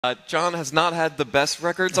John has not had the best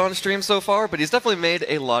records on stream so far, but he's definitely made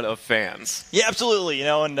a lot of fans. Yeah, absolutely. You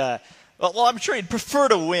know, and well, I'm sure he'd prefer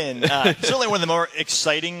to win. Certainly one of the more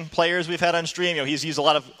exciting players we've had on stream. You know, he's used a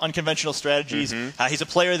lot of unconventional strategies. He's a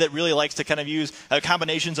player that really likes to kind of use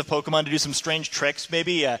combinations of Pokemon to do some strange tricks,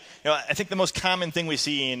 maybe. You know, I think the most common thing we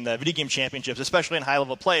see in the video game championships, especially in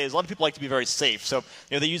high-level play, is a lot of people like to be very safe. So, you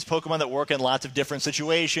know, they use Pokemon that work in lots of different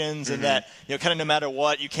situations and that, you know, kind of no matter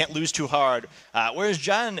what, you can't lose too hard. Whereas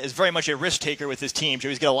John is very much a risk-taker with his team. So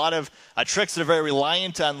he's got a lot of tricks that are very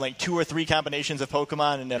reliant on, like, 2 or 3 combinations of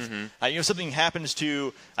Pokemon. And if you know, something happens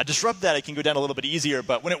to disrupt that, it can go down a little bit easier.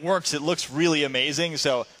 But when it works, it looks really amazing.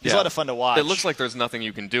 So it's a lot of fun to watch. It looks like there's nothing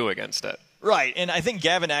you can do against it. Right, and I think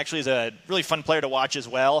Gavin actually is a really fun player to watch as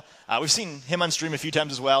well. We've seen him on stream a few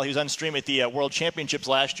times as well. He was on stream at the World Championships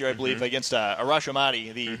last year, I believe, against Arash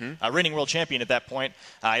Ahmadi, the reigning world champion at that point.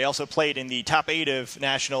 He also played in the top 8 of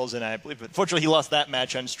Nationals, and I believe, unfortunately, he lost that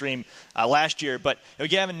match on stream last year. But you know,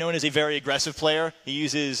 Gavin, known as a very aggressive player, he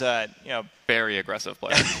uses, you know, very aggressive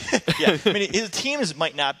player. Yeah, I mean, his teams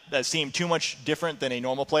might not seem too much different than a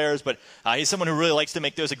normal player's, but he's someone who really likes to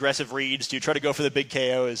make those aggressive reads, to try to go for the big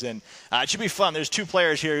KOs, and it should be fun. There's 2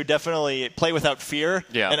 players here who definitely play without fear,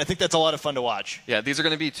 and I think that's a lot of fun to watch. Yeah, these are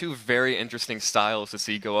going to be 2 very interesting styles to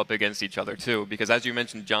see go up against each other too, because as you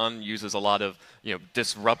mentioned, John uses a lot of, you know,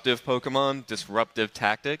 disruptive Pokemon, disruptive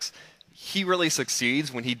tactics. He really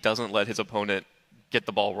succeeds when he doesn't let his opponent get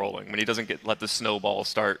the ball rolling, when he doesn't let the snowball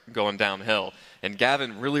start going downhill. And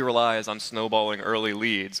Gavin really relies on snowballing early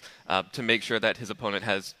leads to make sure that his opponent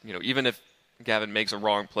has, you know, even if Gavin makes a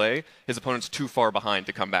wrong play, his opponent's too far behind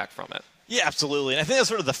to come back from it. Yeah, absolutely. And I think that's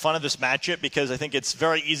sort of the fun of this matchup, because I think it's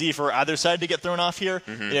very easy for either side to get thrown off here.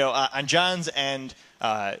 You know, on John's end,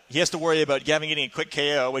 he has to worry about Gavin getting a quick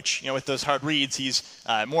KO, which, you know, with those hard reads, he's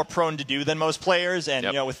more prone to do than most players. And,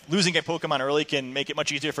 you know, with losing a Pokemon early can make it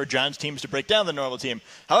much easier for John's teams to break down the normal team.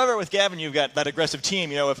 However, with Gavin, you've got that aggressive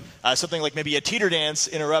team. You know, if something like maybe a Teeter Dance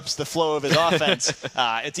interrupts the flow of his offense,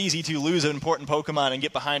 it's easy to lose an important Pokemon and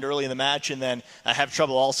get behind early in the match and then have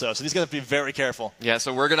trouble also. So these guys have to be very careful. Yeah,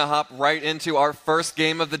 so we're going to hop right into our first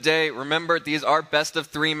game of the day. Remember, these are best of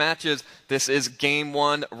 3 matches. This is Game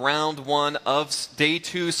 1, Round 1 of Day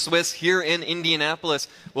 2 Swiss here in Indianapolis.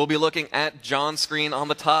 We'll be looking at John's screen on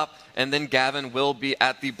the top, and then Gavin will be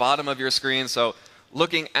at the bottom of your screen. So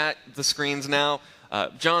looking at the screens now,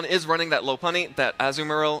 John is running that Lopunny, that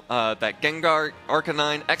Azumarill, that Gengar,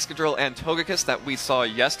 Arcanine, Excadrill, and Togekiss that we saw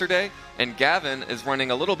yesterday. And Gavin is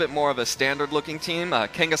running a little bit more of a standard-looking team,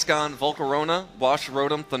 Kangaskhan, Volcarona, Wash,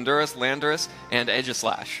 Rotom, Thundurus, Landorus, and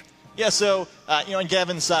Aegislash. Yeah, so, you know, on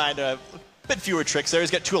Gavin's side, a bit fewer tricks there.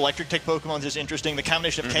 He's got 2 electric-type Pokemon, which is interesting. The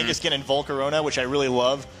combination of Kangaskhan and Volcarona, which I really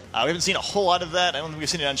love. We haven't seen a whole lot of that. I don't think we've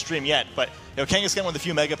seen it on stream yet. But, you know, Kangaskhan, one of the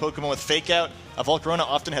few Mega Pokemon with Fake Out. Volcarona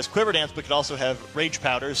often has Quiver Dance, but could also have Rage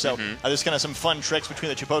Powder. So there's kind of some fun tricks between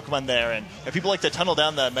the 2 Pokemon there. And you know, people like to tunnel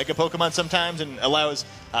down the Mega Pokemon sometimes, and allows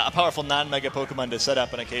a powerful non-Mega Pokemon to set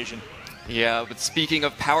up on occasion. Yeah, but speaking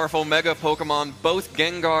of powerful Mega Pokemon, both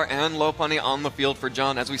Gengar and Lopunny on the field for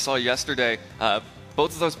John, as we saw yesterday.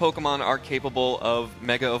 Both of those Pokemon are capable of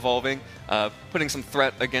Mega Evolving, putting some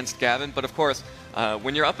threat against Gavin. But of course,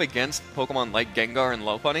 when you're up against Pokemon like Gengar and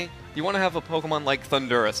Lopunny, you want to have a Pokemon like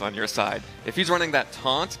Thundurus on your side. If he's running that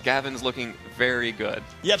Taunt, Gavin's looking very good.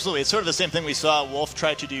 Yeah, absolutely. It's sort of the same thing we saw Wolf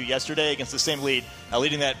try to do yesterday against the same lead,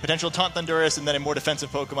 leading that potential Taunt Thundurus and then a more defensive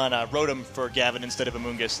Pokemon, Rotom, for Gavin instead of a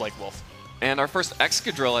Moongus like Wolf. And our first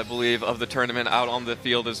Excadrill, I believe, of the tournament out on the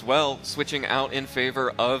field as well, switching out in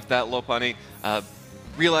favor of that Lopunny.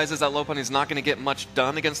 Realizes that Lopunny's not going to get much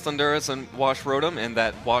done against Thundurus and Wash Rotom, and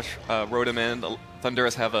that Wash Rotom and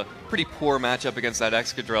Thundurus have a pretty poor matchup against that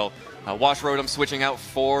Excadrill. Wash Rotom switching out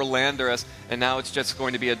for Landorus, and now it's just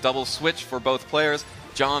going to be a double switch for both players.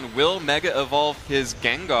 John will Mega Evolve his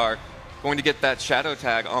Gengar, going to get that Shadow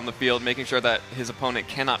Tag on the field, making sure that his opponent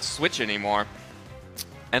cannot switch anymore,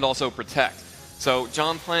 and also Protect. So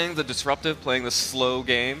John playing the disruptive, playing the slow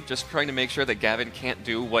game, just trying to make sure that Gavin can't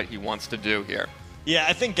do what he wants to do here. Yeah,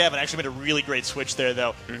 I think Gavin actually made a really great switch there,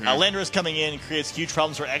 though. Landorus coming in creates huge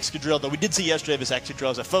problems for Excadrill, though we did see yesterday this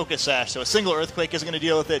Excadrill as a Focus Sash, so a single Earthquake isn't going to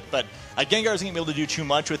deal with it, but Gengar isn't going to be able to do too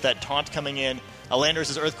much with that Taunt coming in.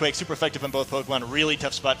 Landorus' Earthquake, super effective on both Pokemon. Really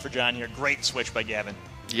tough spot for John here. Great switch by Gavin.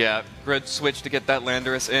 Yeah, good switch to get that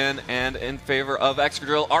Landorus in, and in favor of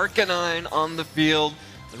Excadrill, Arcanine on the field.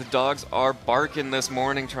 The dogs are barking this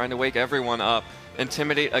morning, trying to wake everyone up.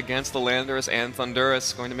 Intimidate against the Landorus and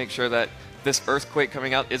Thundurus, going to make sure that this Earthquake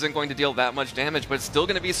coming out isn't going to deal that much damage, but it's still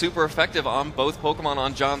going to be super effective on both Pokemon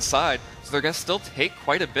on John's side. So they're going to still take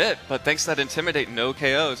quite a bit, but thanks to that Intimidate, no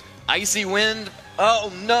KOs. Icy Wind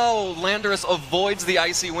Oh no! Landorus avoids the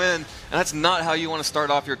Icy Wind, and that's not how you want to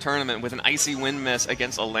start off your tournament, with an Icy Wind miss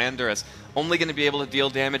against a Landorus. Only going to be able to deal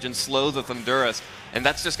damage and slow the Thundurus, and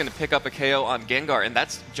that's just going to pick up a KO on Gengar, and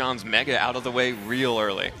that's John's Mega out of the way real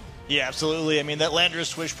early. Yeah, absolutely. I mean, that Landorus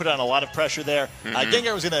switch put on a lot of pressure there.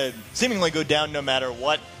 Gengar was going to seemingly go down no matter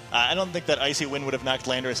what. I don't think that Icy Wind would have knocked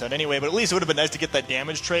Landorus out anyway, but at least it would have been nice to get that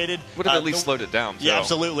damage traded. Would have at least slowed it down. Yeah,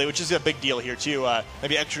 absolutely, which is a big deal here, too.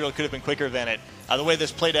 Maybe Excadrill could have been quicker than it. The way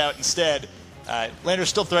this played out instead, Landorus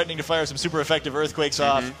still threatening to fire some super effective Earthquakes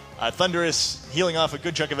off. Thundurus healing off a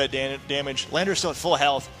good chunk of that damage. Landorus still at full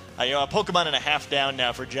health. A Pokemon and a half down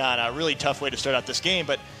now for John. A really tough way to start out this game,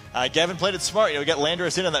 but Gavin played it smart. We got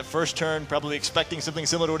Landorus in on that first turn, probably expecting something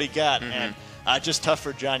similar to what he got, and just tough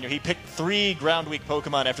for John. He picked 3 ground-weak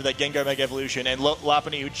Pokemon after that Gengar Mega Evolution, and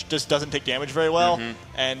Lopunny, which just doesn't take damage very well,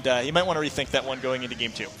 and you might want to rethink that one going into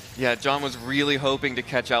Game 2. Yeah, John was really hoping to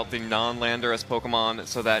catch out the non-Landorus Pokemon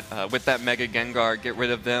so that with that Mega Gengar, get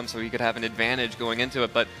rid of them so he could have an advantage going into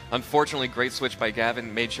it, but unfortunately, great switch by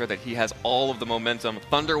Gavin made sure that he has all of the momentum.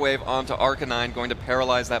 Thunder Wave onto Arcanine, going to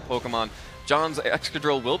paralyze that Pokemon. John's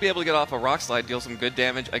Excadrill will be able to get off a Rock Slide, deal some good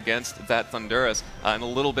damage against that Thundurus, and a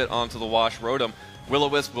little bit onto the Wash Rotom.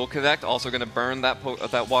 Will-O-Wisp will connect, also going to burn that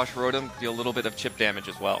Wash Rotom, deal a little bit of chip damage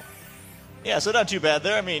as well. Yeah, so not too bad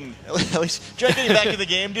there. I mean, at least John getting back to the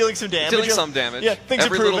game, dealing some damage. Dealing some damage. Yeah, things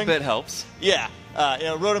Every improving. little bit helps. Yeah,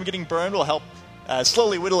 Rotom getting burned will help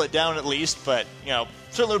slowly whittle it down at least, but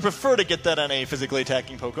certainly would prefer to get that on a physically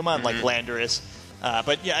attacking Pokemon like Landorus.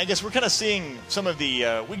 But yeah, I guess we're kind of seeing some of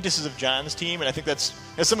the weaknesses of John's team, and I think that's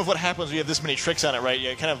some of what happens when you have this many tricks on it, right?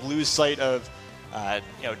 You kind of lose sight of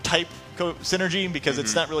type synergy because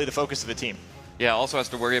it's not really the focus of the team. Yeah, also has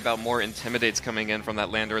to worry about more Intimidates coming in from that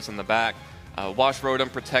Landorus in the back. Wash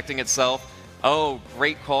Rotom protecting itself. Oh,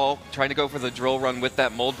 great call. Trying to go for the Drill Run with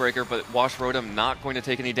that Mold Breaker, but Wash Rotom not going to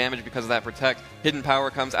take any damage because of that Protect. Hidden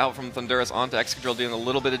Power comes out from Thundurus onto Excadrill, doing a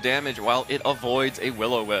little bit of damage while it avoids a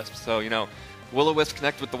Will-O-Wisp. So, Will-O-Wisp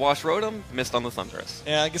connect with the Wash Rotom, missed on the Thundurus.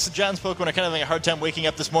 Yeah, I guess the John's Pokemon are kind of having a hard time waking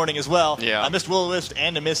up this morning as well. Yeah. I missed Will-O-Wisp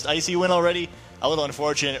and I missed Icy Wind already. A little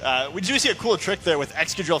unfortunate. We do see a cool trick there with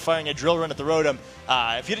Excadrill firing a Drill Run at the Rotom.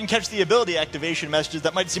 If you didn't catch the ability activation messages,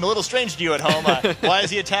 that might seem a little strange to you at home. Why is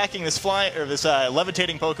he attacking this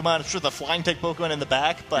levitating Pokemon? I'm sure the flying type Pokemon in the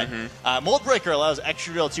back, but Mold Breaker allows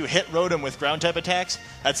Excadrill to hit Rotom with ground type attacks.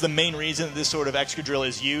 That's the main reason that this sort of Excadrill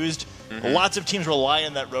is used. Lots of teams rely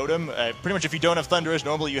on that Rotom. Pretty much if you don't have Thundurus,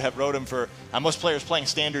 normally you have Rotom for most players playing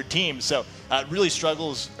standard teams. So it really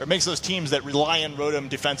struggles, or makes those teams that rely on Rotom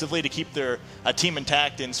defensively to keep their team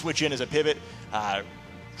intact and switch in as a pivot.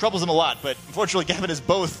 Troubles them a lot, but unfortunately Gavin is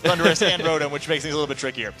both Thundurus and Rotom, which makes things a little bit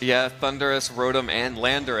trickier. Yeah, Thundurus, Rotom, and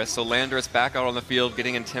Landorus. So Landorus back out on the field,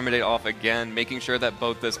 getting Intimidate off again, making sure that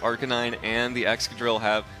both this Arcanine and the Excadrill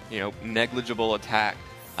have, negligible attack.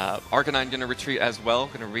 Arcanine going to retreat as well,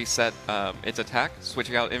 going to reset its attack,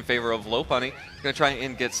 switching out in favor of Lopunny. Going to try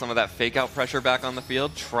and get some of that fake-out pressure back on the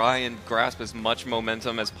field, try and grasp as much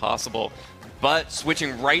momentum as possible. But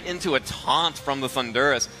switching right into a taunt from the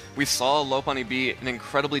Thundurus. We saw Lopunny be an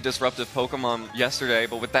incredibly disruptive Pokemon yesterday,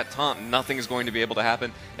 but with that taunt, nothing is going to be able to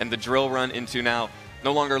happen. And the Drill Run into now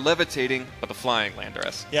no longer levitating, but the flying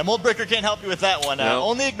Landorus. Yeah, Mold Breaker can't help you with that one. Nope.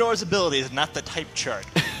 Only ignores abilities, not the type chart.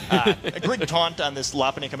 A great taunt on this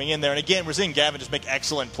Lopunny coming in there. And again, we're seeing Gavin just make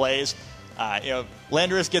excellent plays.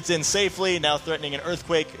 Landorus gets in safely, now threatening an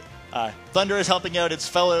Earthquake. Thundurus helping out its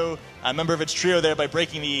fellow member of its trio there by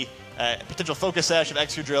breaking the potential Focus Sash of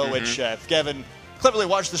Excadrill, which if Gavin cleverly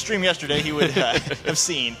watched the stream yesterday, he would have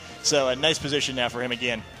seen. So a nice position now for him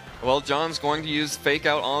again. Well, John's going to use Fake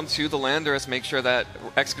Out onto the Landorus, make sure that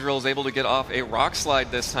Excadrill is able to get off a Rock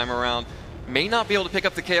Slide this time around. May not be able to pick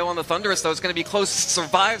up the KO on the Thundurus, though. It's going to be close.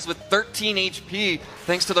 Survives with 13 HP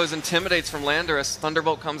thanks to those Intimidates from Landorus.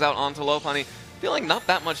 Thunderbolt comes out onto Lopunny. Feeling not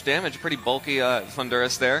that much damage. Pretty bulky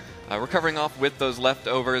Thundurus there. Recovering off with those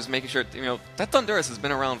leftovers, making sure, that Thundurus has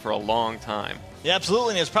been around for a long time. Yeah,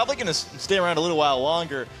 absolutely, and it's probably going to stay around a little while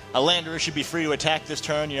longer. Landorus should be free to attack this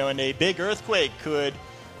turn, and a big Earthquake could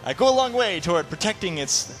go a long way toward protecting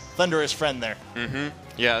its Thundurus friend there.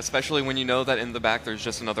 Yeah, especially when you know that in the back there's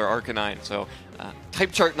just another Arcanine. So,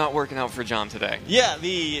 type chart not working out for John today. Yeah,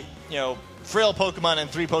 the frail Pokemon and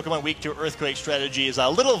 3 Pokemon weak to Earthquake strategy is a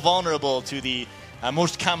little vulnerable to the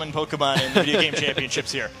most common Pokemon in the video game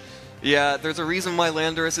championships here. Yeah, there's a reason why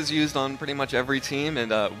Landorus is used on pretty much every team,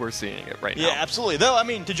 and we're seeing it right now. Yeah, absolutely. Though, I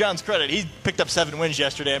mean, to John's credit, he picked up 7 wins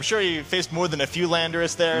yesterday. I'm sure he faced more than a few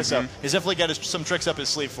Landorus there, so he's definitely got some tricks up his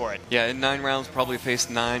sleeve for it. Yeah, in 9 rounds, probably faced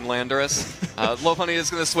 9 Landorus. Lopunny is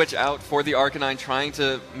going to switch out for the Arcanine, trying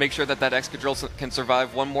to make sure that Excadrill can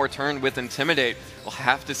survive one more turn with Intimidate. We'll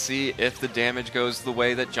have to see if the damage goes the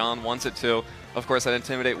way that John wants it to. Of course, that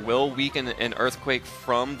Intimidate will weaken an Earthquake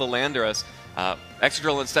from the Landorus.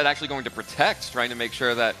 Excadrill instead actually going to Protect, trying to make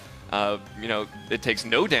sure that it takes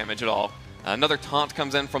no damage at all. Another Taunt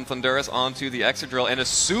comes in from Thundurus onto the Excadrill, and a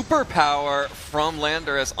Superpower from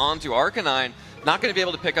Landorus onto Arcanine. Not going to be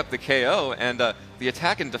able to pick up the KO, and the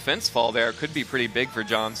attack and defense fall there could be pretty big for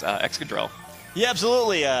John's Excadrill. Yeah,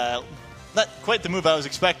 absolutely. Not quite the move I was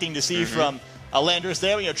expecting to see from Landorus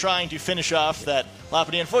there, trying to finish off that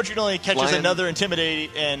Lopunny. Unfortunately, catches another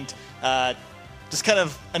Intimidate and just kind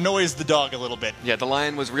of annoys the dog a little bit. Yeah, the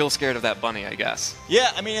lion was real scared of that bunny, I guess.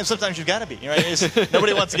 Yeah, I mean, sometimes you've got to be, right?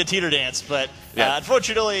 Nobody wants to get teeter danced, but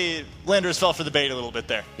unfortunately, Landorus fell for the bait a little bit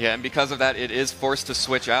there. Yeah, and because of that, it is forced to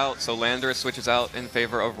switch out, so Landorus switches out in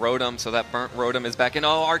favor of Rotom, so that burnt Rotom is back in.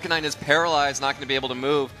 Oh, Arcanine is paralyzed, not going to be able to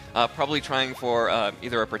move. Probably trying for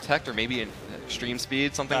either a Protect or maybe an Extreme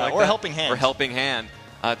Speed, something like that. Or Helping Hand. Or Helping Hand.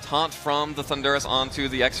 Taunt from the Thundurus onto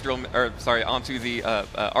the onto the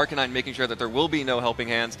Arcanine, making sure that there will be no Helping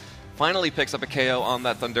Hands. Finally picks up a KO on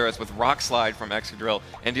that Thundurus with Rock Slide from Excadrill,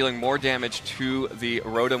 and dealing more damage to the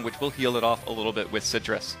Rotom, which will heal it off a little bit with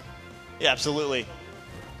Citrus. Yeah, absolutely.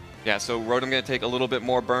 Yeah, so Rotom going to take a little bit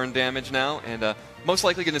more burn damage now, and most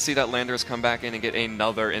likely going to see that Landorus come back in and get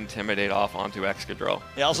another Intimidate off onto Excadrill.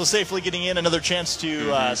 Yeah, also safely getting in another chance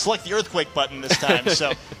to select the Earthquake button this time,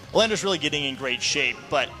 so Landorus really getting in great shape.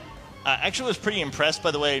 But actually was pretty impressed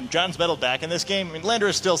by the way John's meddled back in this game. I mean,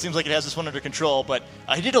 Landorus still seems like it has this one under control, but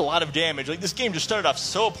he did a lot of damage. Like, this game just started off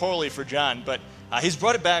so poorly for John, but he's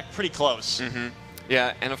brought it back pretty close.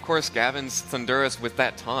 Yeah, and of course Gavin's Thundurus with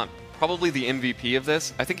that taunt, probably the MVP of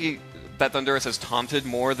this. I think that Thundurus has taunted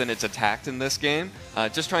more than it's attacked in this game,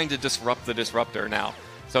 just trying to disrupt the Disruptor now.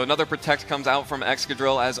 So another Protect comes out from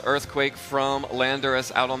Excadrill as Earthquake from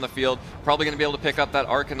Landorus out on the field. Probably going to be able to pick up that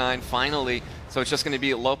Arcanine finally. So it's just going to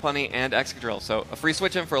be Lopunny and Excadrill. So a free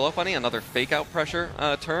switch in for Lopunny, another Fake Out Pressure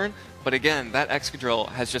turn. But again, that Excadrill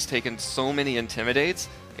has just taken so many Intimidates.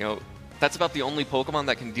 That's about the only Pokemon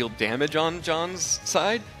that can deal damage on John's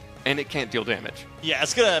side, and it can't deal damage. Yeah,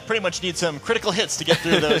 it's going to pretty much need some critical hits to get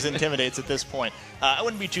through those Intimidates at this point. I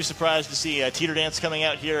wouldn't be too surprised to see Teeter Dance coming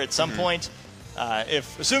out here at some point.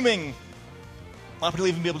 Assuming Lopunny will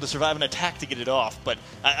even be able to survive an attack to get it off. But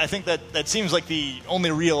I think that seems like the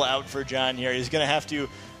only real out for John here. He's going to have to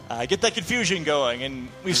get that confusion going, and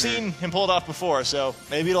we've seen him pull it off before, so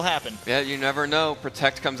maybe it'll happen. Yeah, you never know.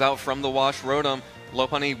 Protect comes out from the Wash Rotom.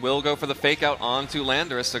 Lopunny will go for the Fake Out onto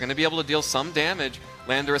Landorus. They're going to be able to deal some damage.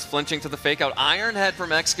 Landorus flinching to the Fake Out. Iron Head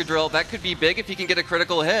from Excadrill. That could be big if he can get a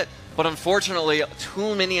critical hit. But unfortunately,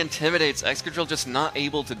 too many Intimidates. Excadrill just not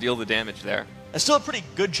able to deal the damage there. It's still a pretty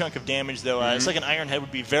good chunk of damage, though. It's like an Iron Head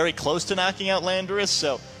would be very close to knocking out Landorus,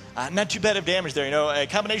 so not too bad of damage there. A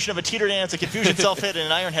combination of a Teeter Dance, a Confusion Self-Hit, and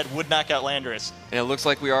an Iron Head would knock out Landorus. And it looks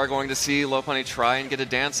like we are going to see Lopunny try and get a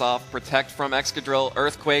dance off. Protect from Excadrill.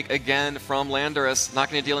 Earthquake again from Landorus. Not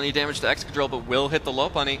going to deal any damage to Excadrill, but will hit the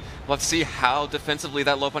Lopunny. Let's see how defensively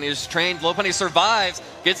that Lopunny is trained. Lopunny survives,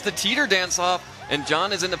 gets the Teeter Dance off, and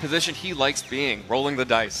John is in the position he likes being, rolling the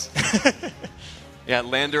dice. Yeah,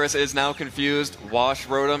 Landorus is now confused, Wash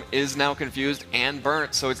Rotom is now confused and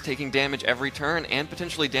burnt, so it's taking damage every turn and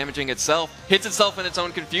potentially damaging itself. Hits itself in its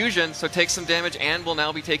own confusion, so takes some damage and will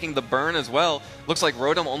now be taking the burn as well. Looks like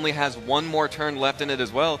Rotom only has one more turn left in it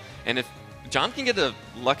as well, and if John can get a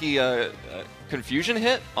lucky confusion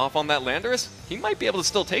hit off on that Landorus, he might be able to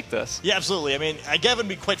still take this. Yeah, absolutely. I mean, Gavin would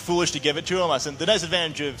be quite foolish to give it to him. The nice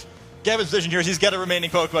advantage of Gavin's position here is he's got a remaining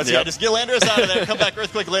Pokemon. So yeah, just get Landorus out of there, come back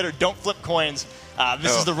Earthquake later, don't flip coins.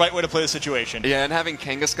 This is the right way to play the situation. Yeah, and having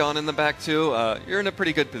Kangaskhan in the back too, you're in a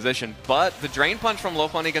pretty good position. But the Drain Punch from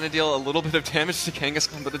Lopunny going to deal a little bit of damage to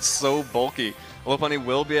Kangaskhan, but it's so bulky. Lopunny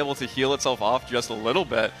will be able to heal itself off just a little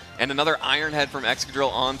bit. And another Iron Head from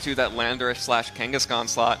Excadrill onto that Landorus/Kangaskhan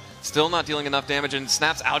slot. Still not dealing enough damage and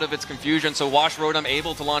snaps out of its confusion, so Wash Rotom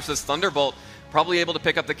able to launch this Thunderbolt. Probably able to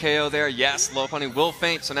pick up the KO there. Yes, Lopunny will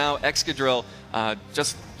faint, so now Excadrill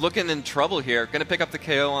just looking in trouble here. Going to pick up the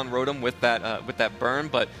KO on Rotom with that burn,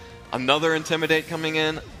 but another Intimidate coming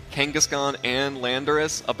in. Kangaskhan and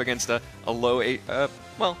Landorus up against a low 8,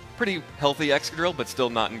 well, pretty healthy Excadrill, but still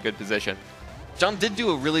not in good position. John did do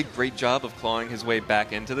a really great job of clawing his way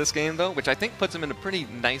back into this game, though, which I think puts him in a pretty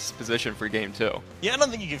nice position for Game 2. Yeah, I don't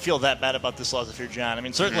think you can feel that bad about this loss if you're John. I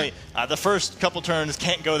mean, certainly the first couple turns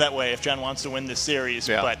can't go that way if John wants to win this series,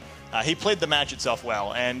 but he played the match itself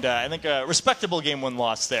well, and I think a respectable Game 1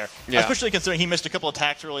 loss there, especially considering he missed a couple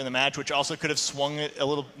attacks early in the match, which also could have swung it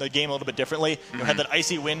the game a little bit differently. You know, had that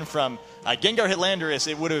icy win from Gengar hit Landorus,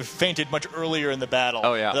 it would have fainted much earlier in the battle.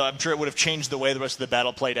 Oh, yeah. Though I'm sure it would have changed the way the rest of the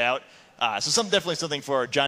battle played out. So definitely something for John